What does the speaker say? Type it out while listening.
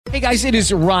Hey guys, it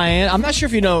is Ryan. I'm not sure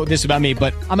if you know this about me,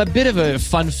 but I'm a bit of a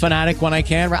fun fanatic when I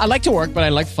can. I like to work, but I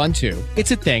like fun too.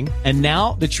 It's a thing. And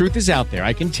now the truth is out there.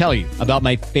 I can tell you about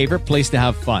my favorite place to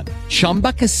have fun.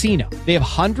 Chumba Casino. They have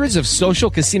hundreds of social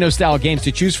casino style games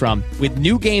to choose from with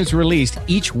new games released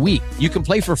each week. You can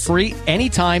play for free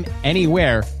anytime,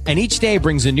 anywhere. And each day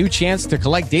brings a new chance to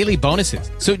collect daily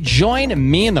bonuses. So join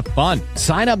me in the fun.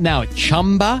 Sign up now at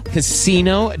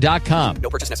ChumbaCasino.com. No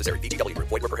purchase necessary. VGW.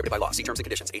 Void where prohibited by law. See terms and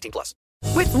conditions. 18+.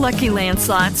 With Lucky Land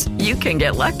Slots, you can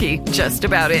get lucky just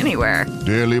about anywhere.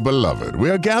 Dearly beloved, we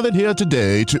are gathered here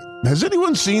today to... Has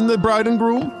anyone seen the bride and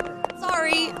groom?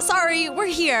 Sorry, we're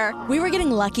here. We were getting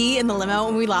lucky in the limo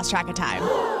and we lost track of time.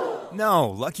 No,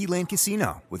 Lucky Land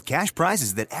Casino, with cash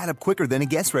prizes that add up quicker than a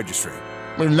guest registry.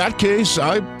 In that case,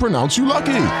 I pronounce you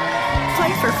lucky.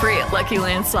 Play for free at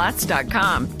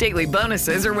LuckyLandSlots.com. Daily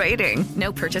bonuses are waiting.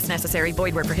 No purchase necessary.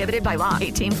 Void where prohibited by law.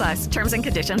 18+. Terms and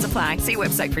conditions apply. See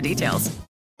website for details.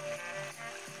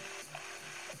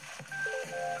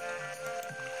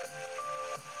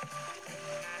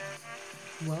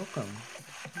 Welcome.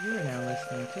 You are now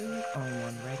listening to On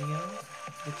One Radio,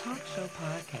 the talk show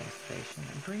podcast station,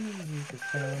 bringing you the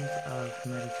sounds of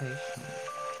meditation.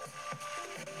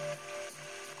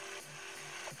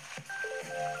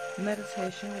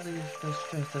 Meditation relieves the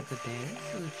stress of the day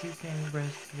so that you can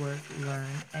rest, work, learn,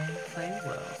 and play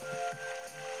well.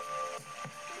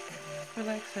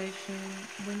 Relaxation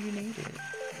when you need it.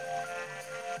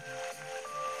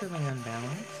 Feeling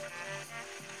unbalanced,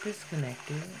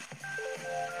 disconnected,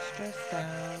 stressed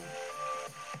out,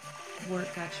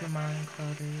 work got your mind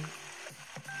cluttered,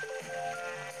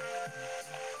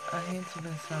 a hint of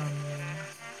insomnia,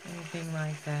 anything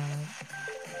like that,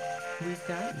 we've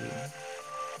got you.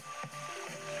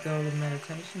 The goal of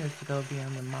meditation is to go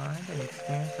beyond the mind and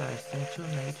experience our essential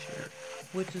nature,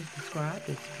 which is described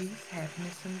as peace,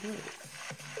 happiness, and bliss.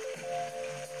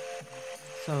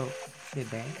 So, sit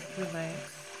back, relax,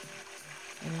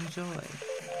 and enjoy.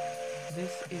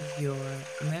 This is your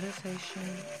meditation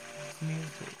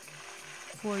music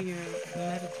for your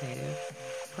meditative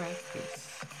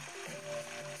practice.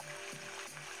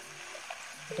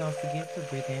 Don't forget to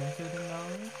breathe in through the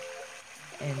nose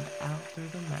and out through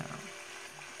the mouth.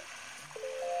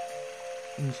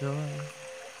 Enjoy.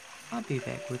 I'll be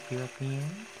back with you at the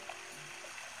end.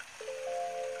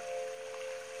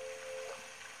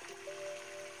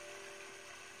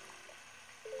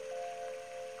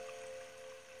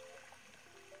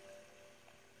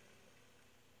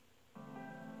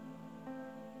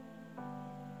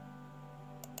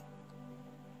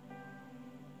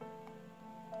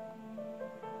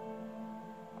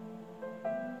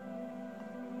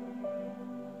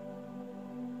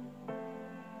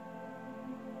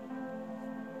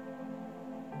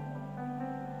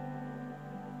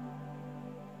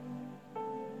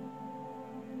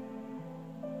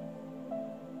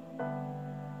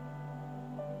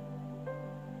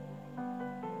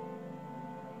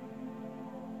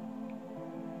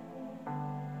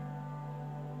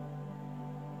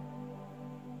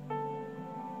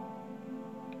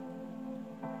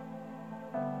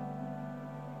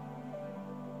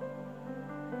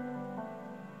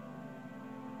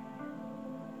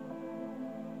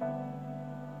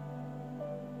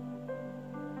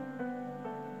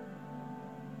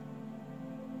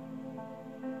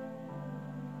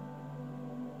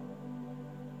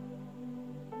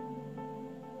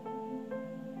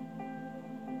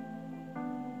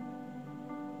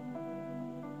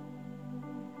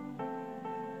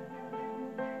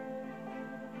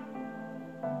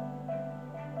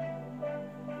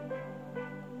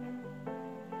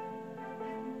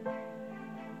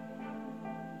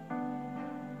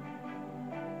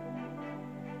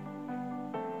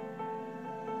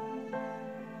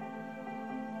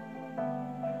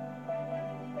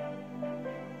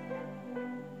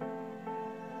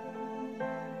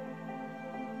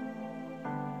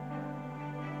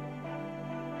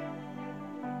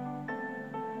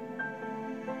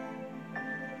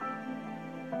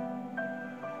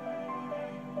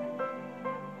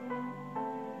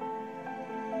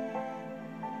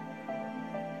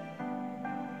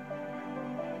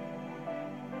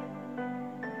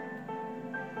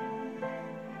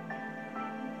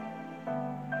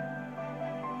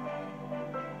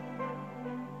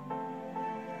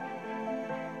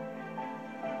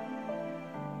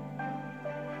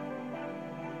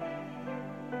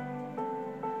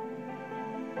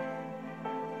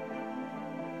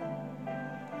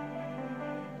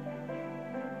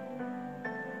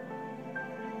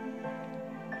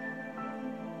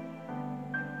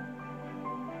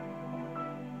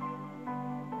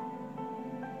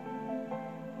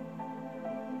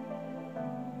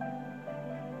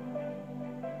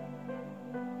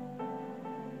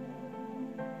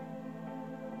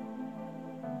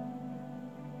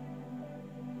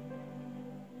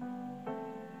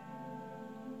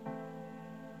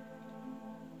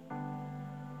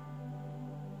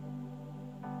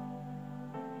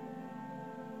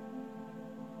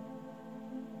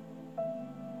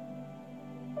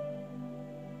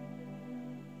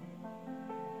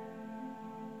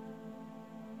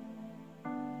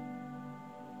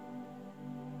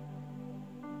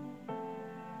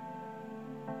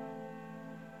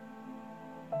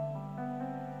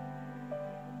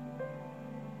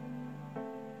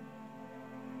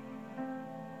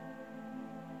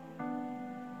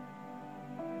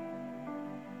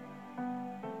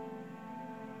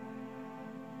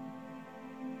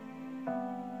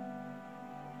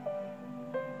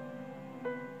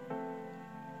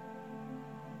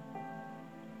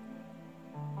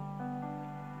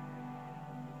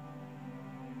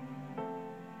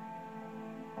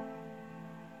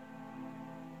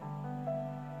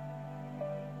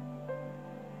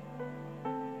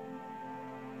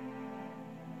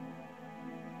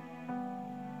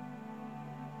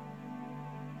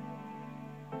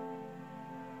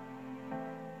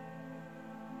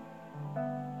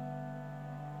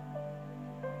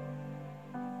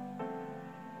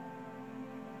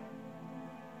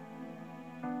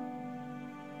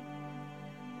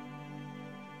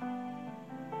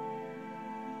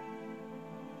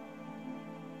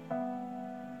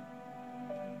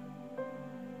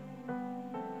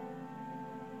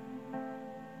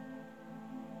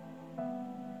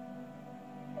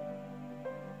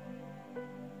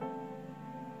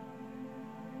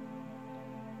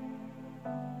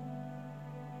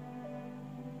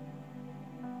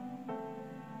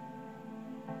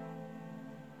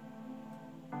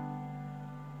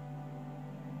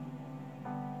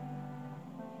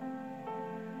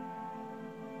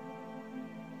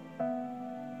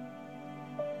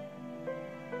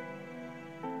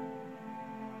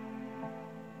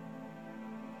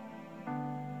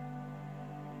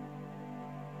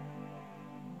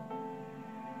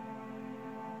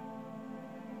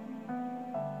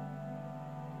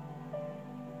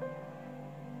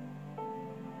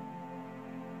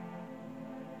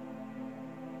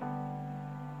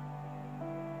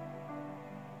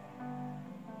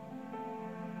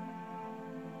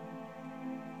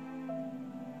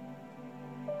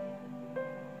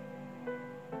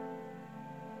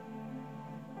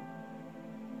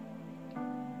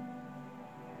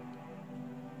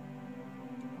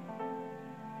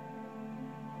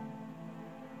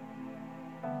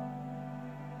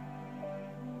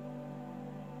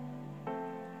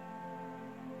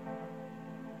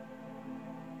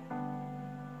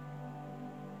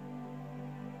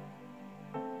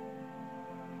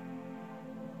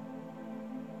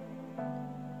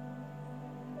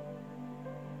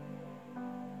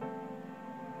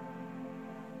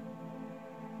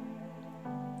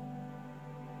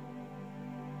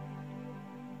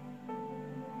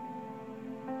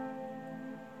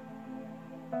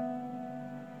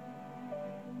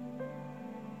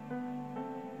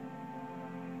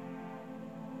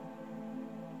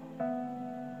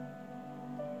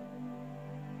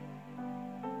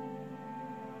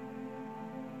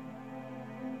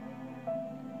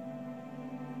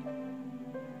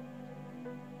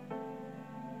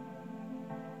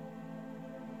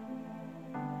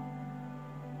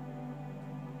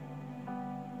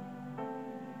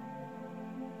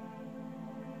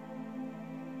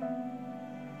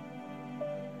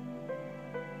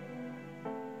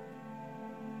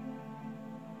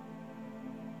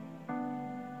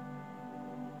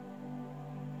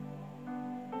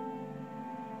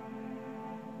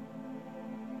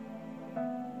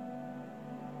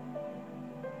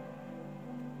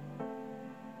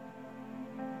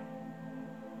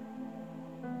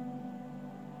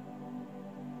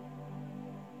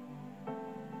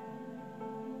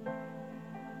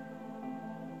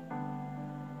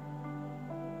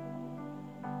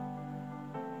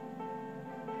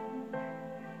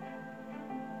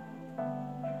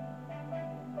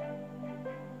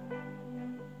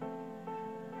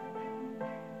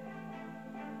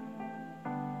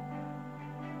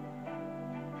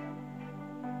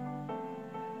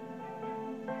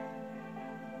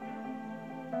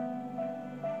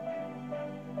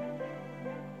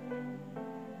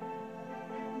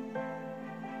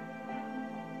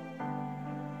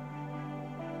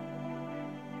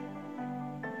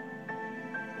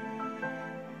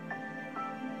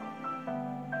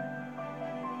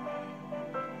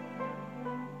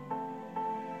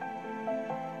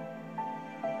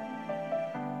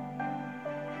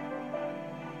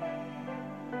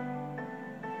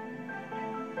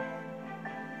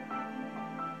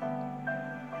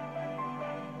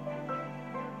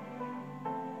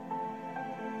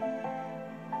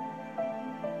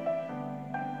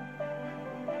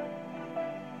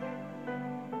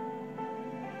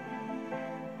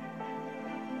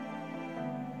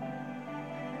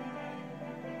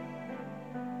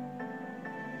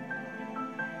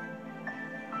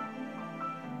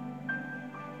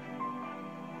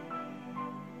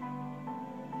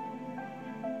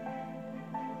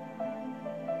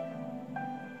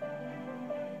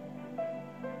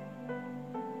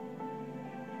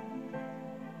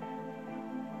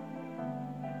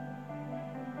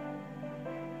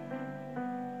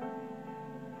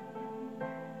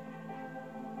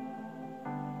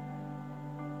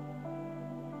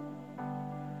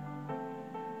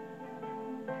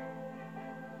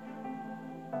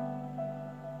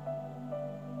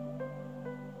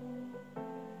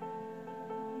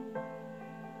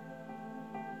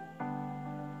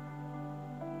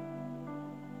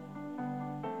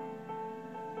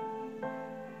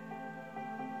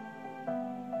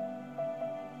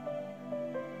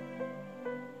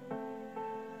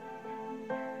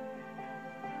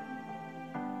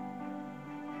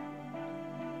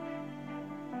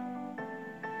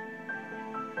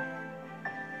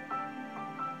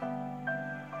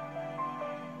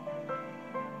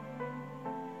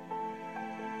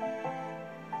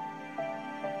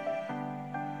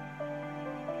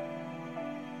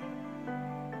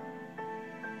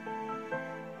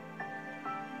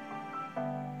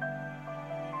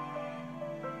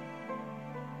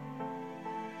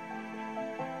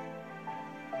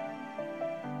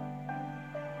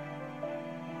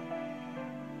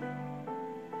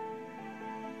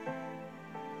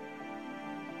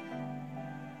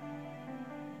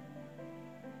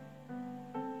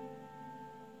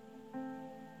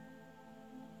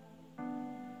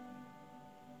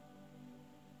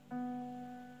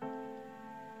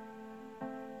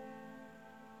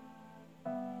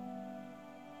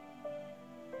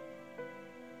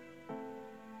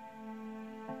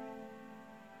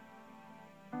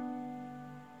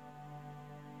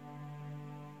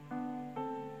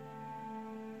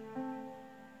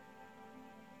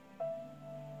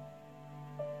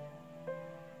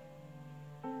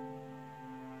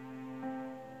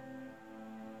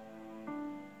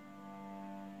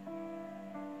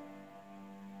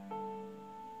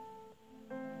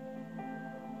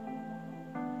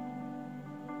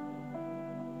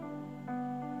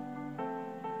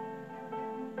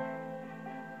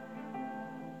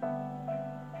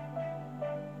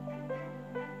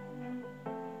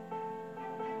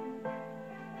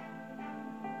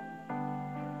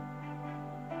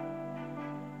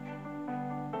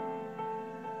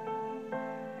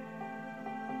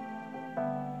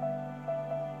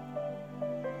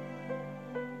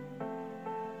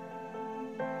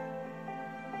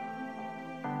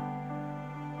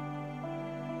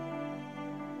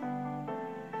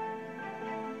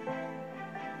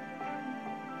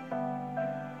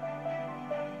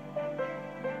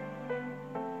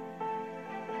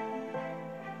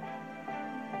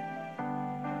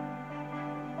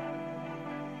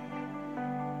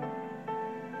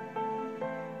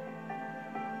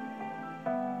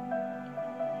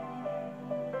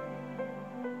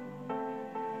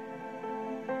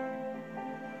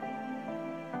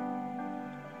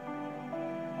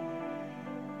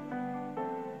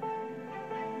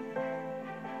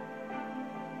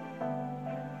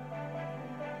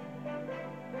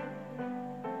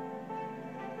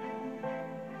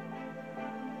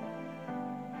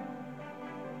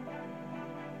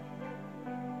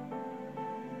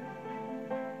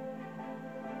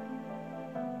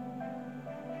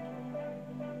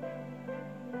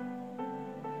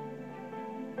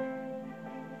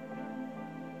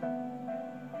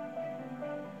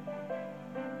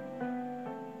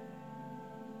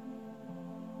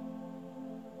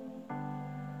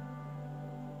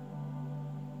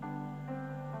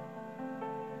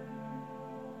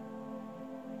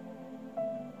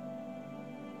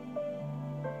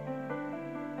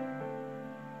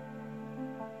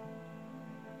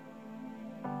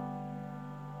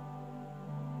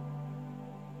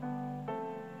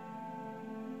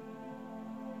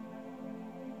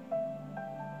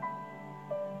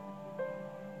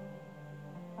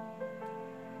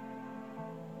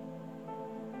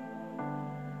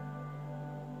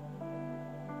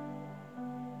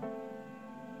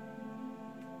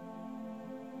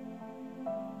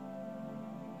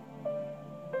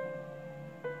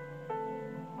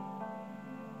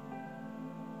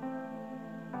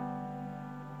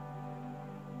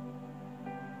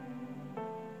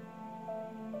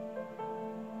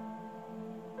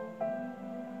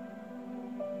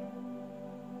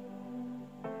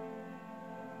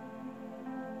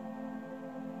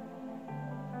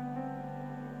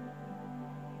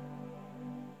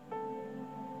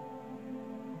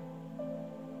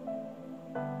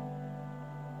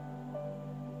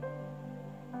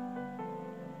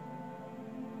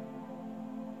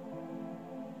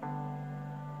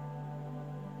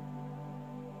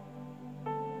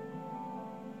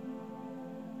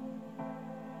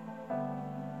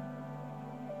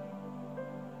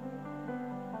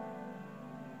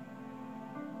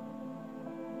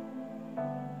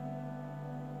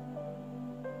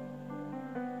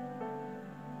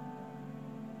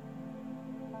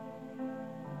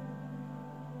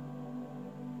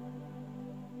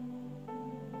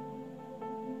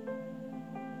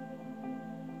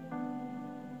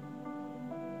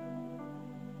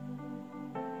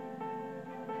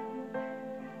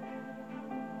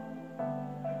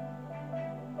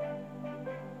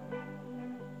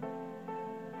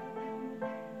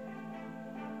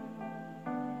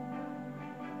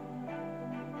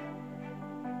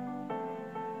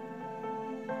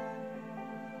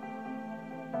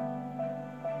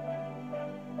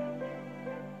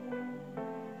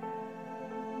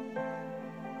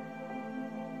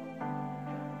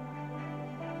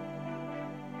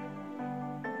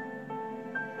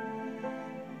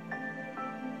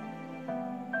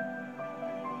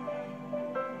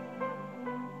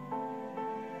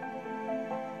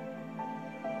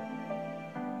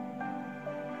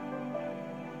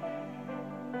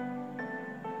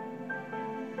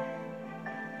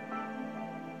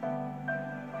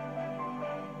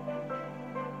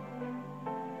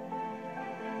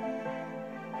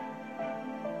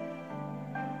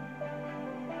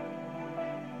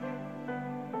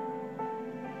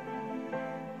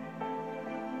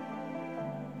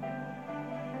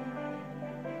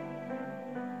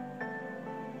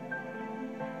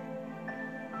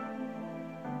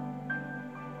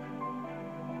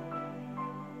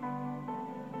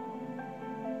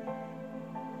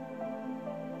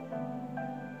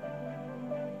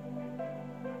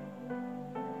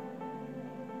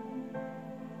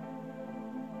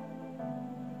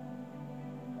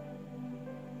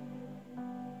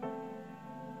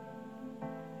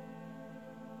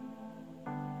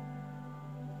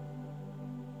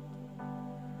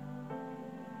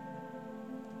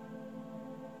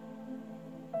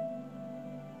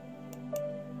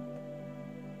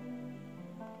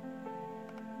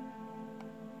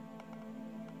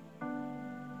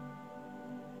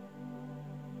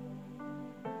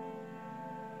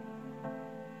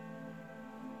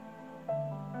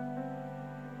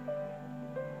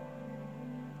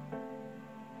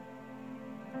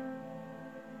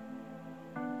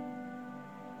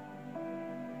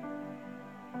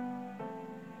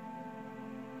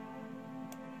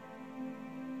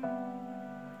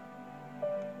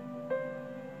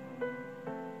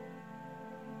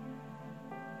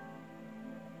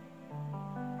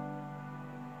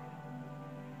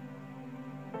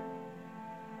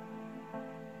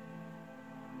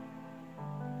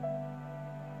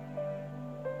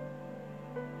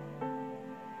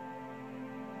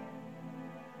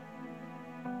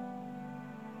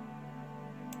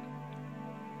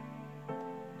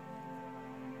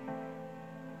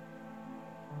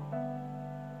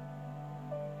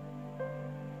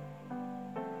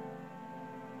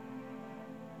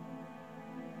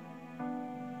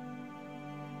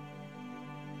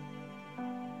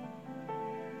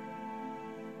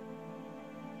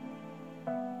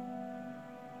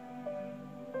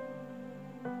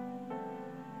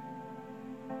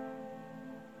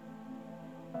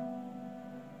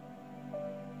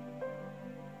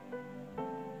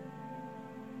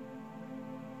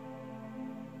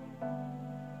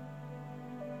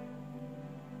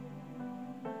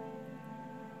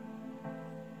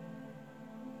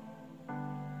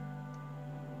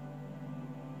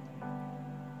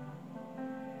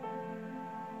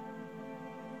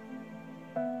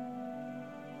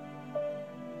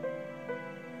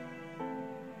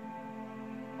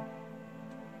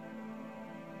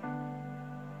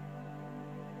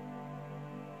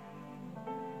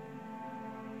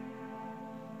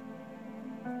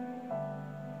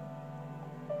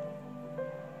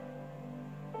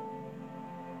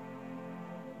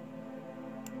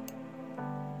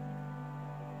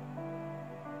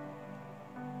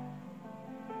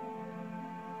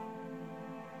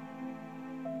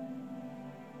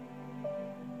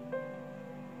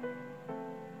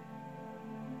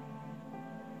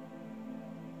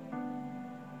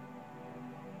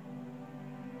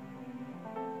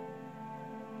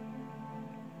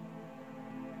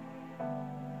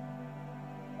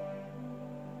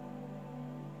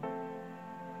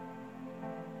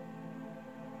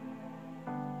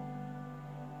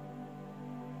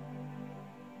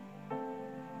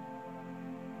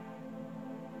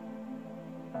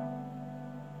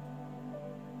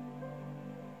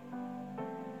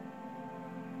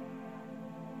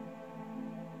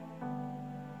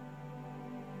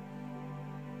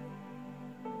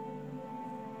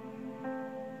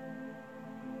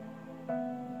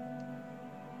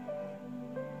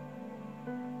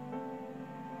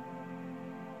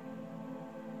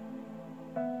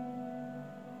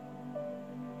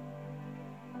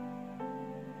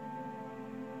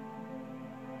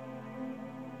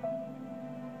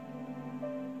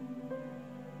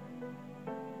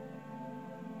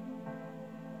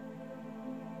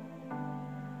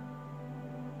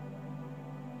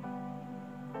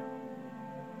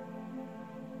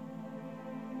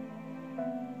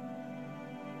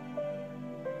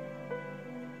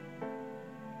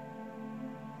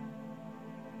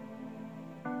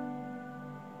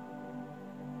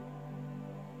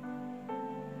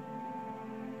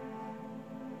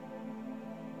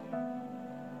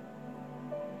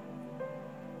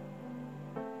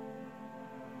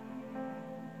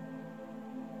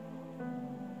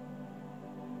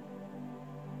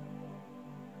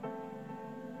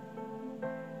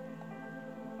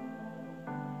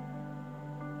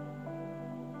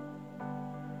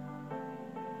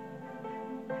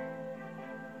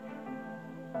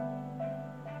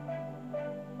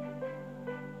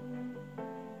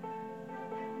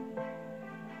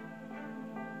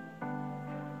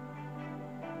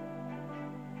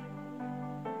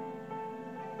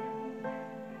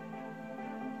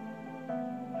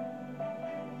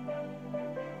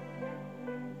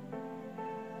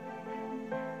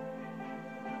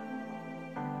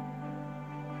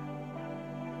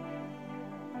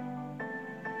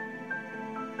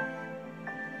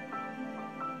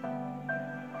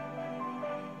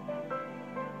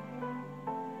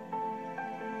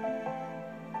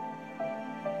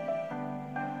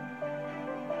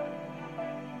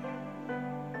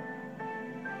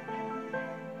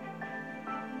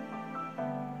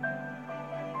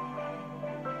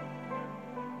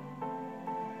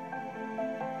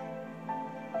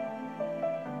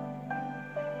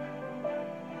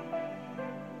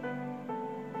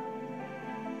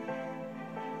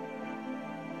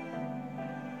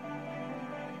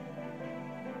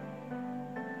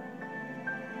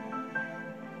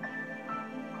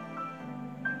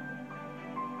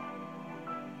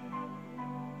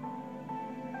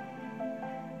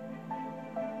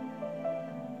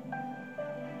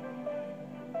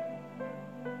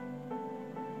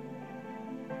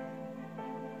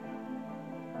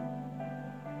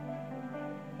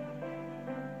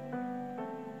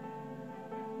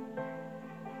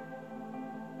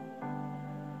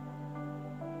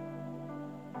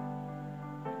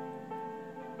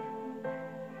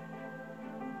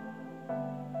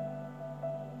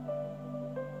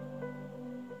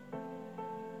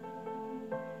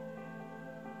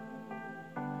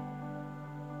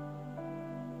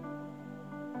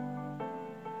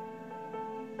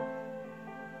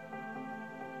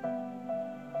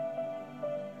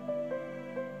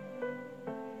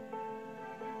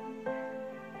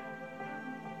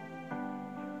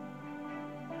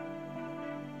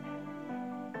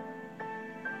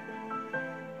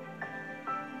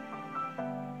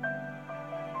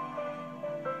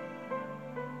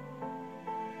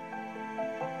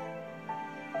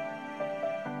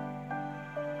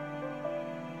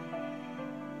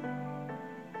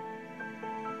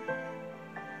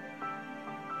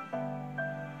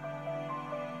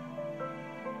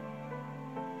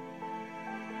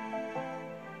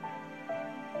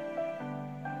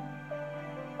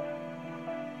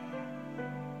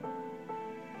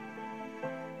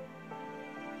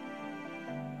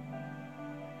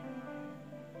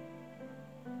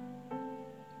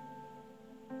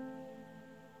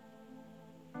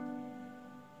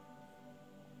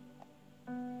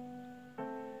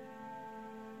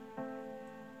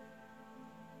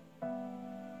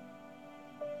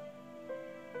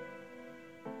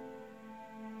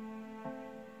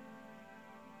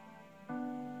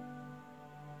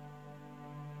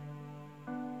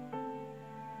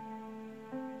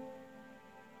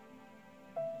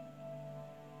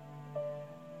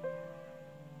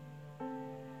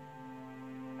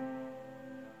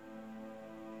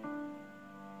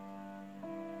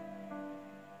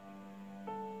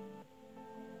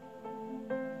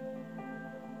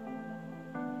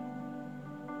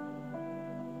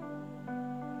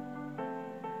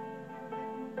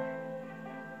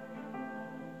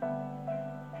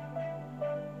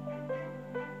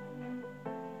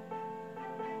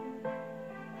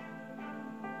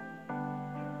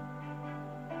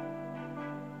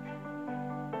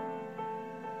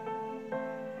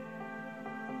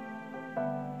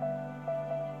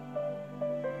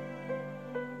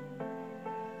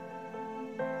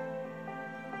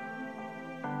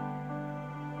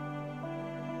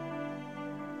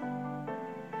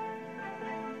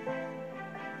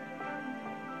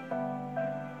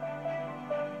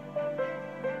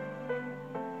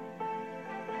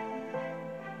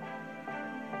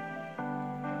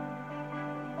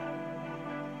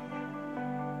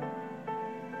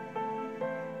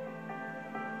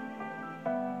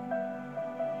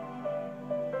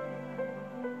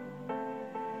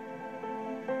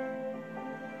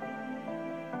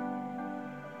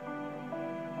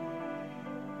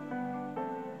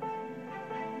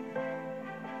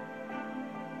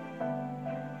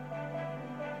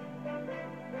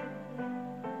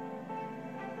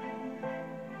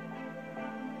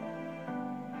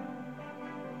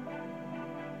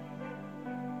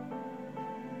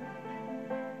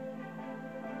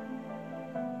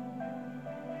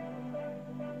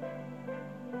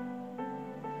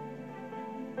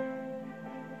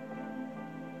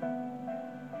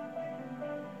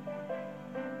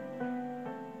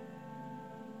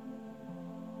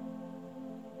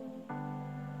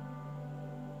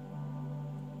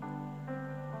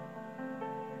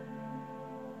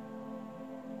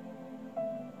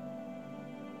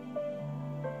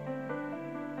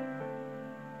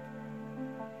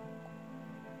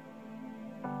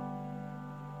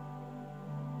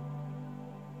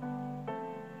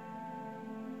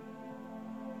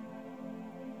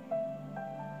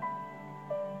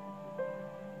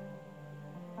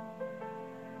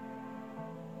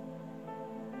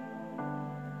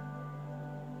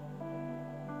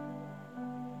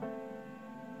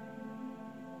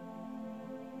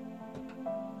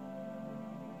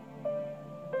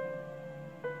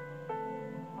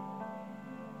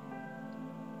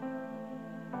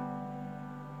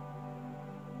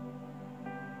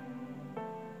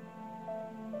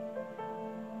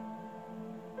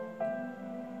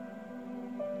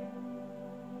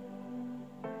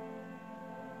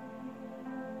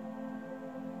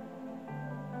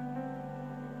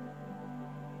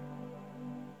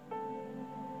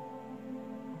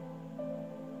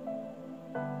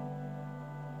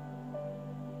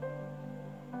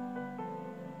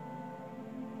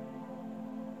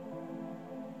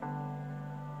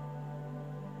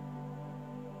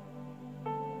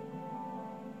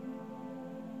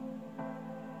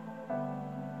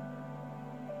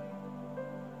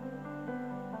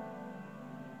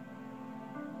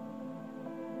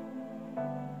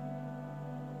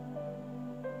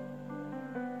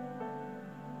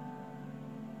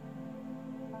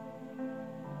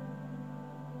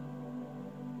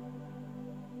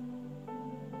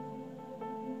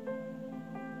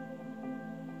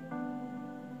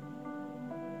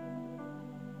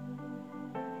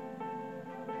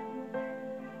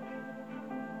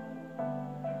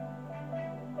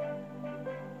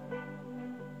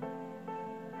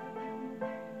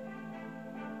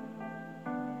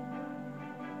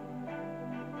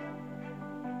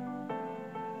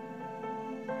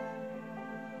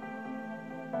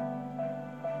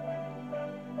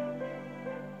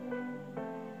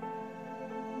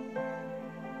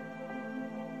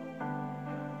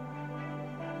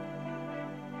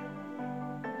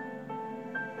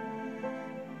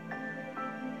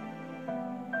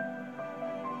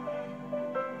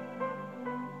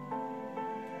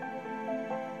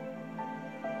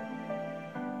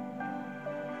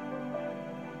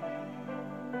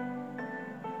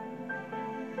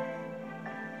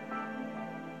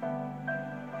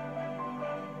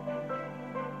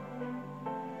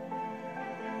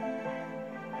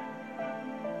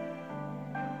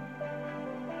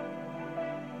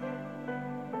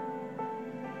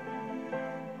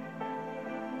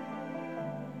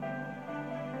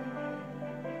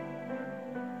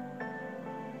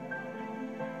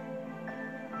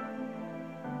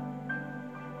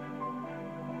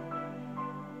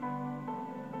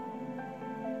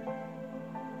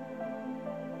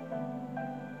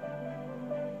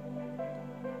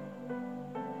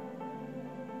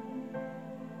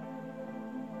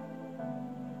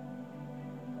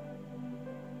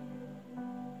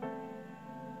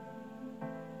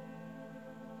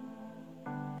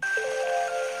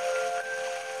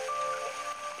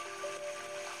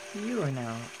 You are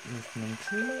now listening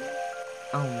to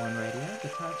On One Radio, the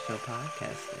talk show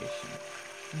podcast station,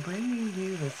 bringing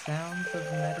you the sounds of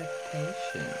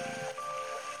meditation.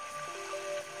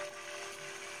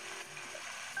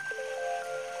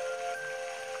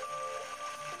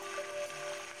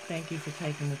 Thank you for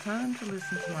taking the time to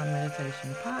listen to my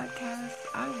meditation podcast.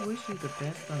 I wish you the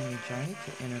best on your journey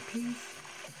to inner peace,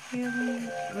 healing,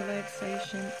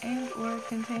 relaxation, and or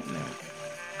contentment.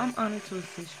 I'm honored to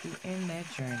assist you in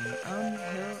that journey. I'm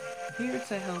here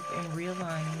to help in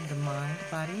realigning the mind,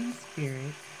 body, and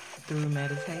spirit through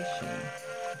meditation.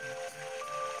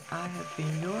 I have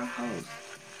been your host,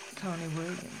 Tony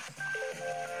Williams.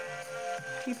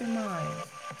 Keep in mind,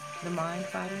 the mind,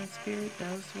 body, and spirit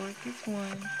does work as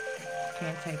one.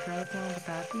 Can't take care of one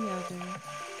without the other.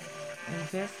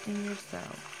 Invest in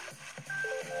yourself.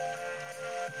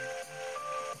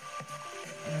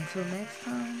 And until next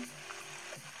time,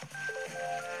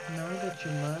 know that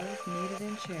you're loved, needed,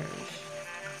 and cherished.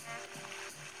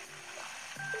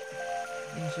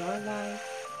 Enjoy life.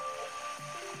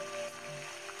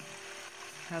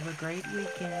 Have a great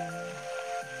weekend.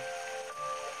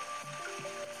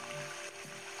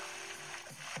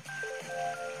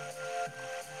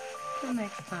 Till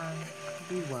next time,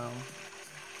 be well.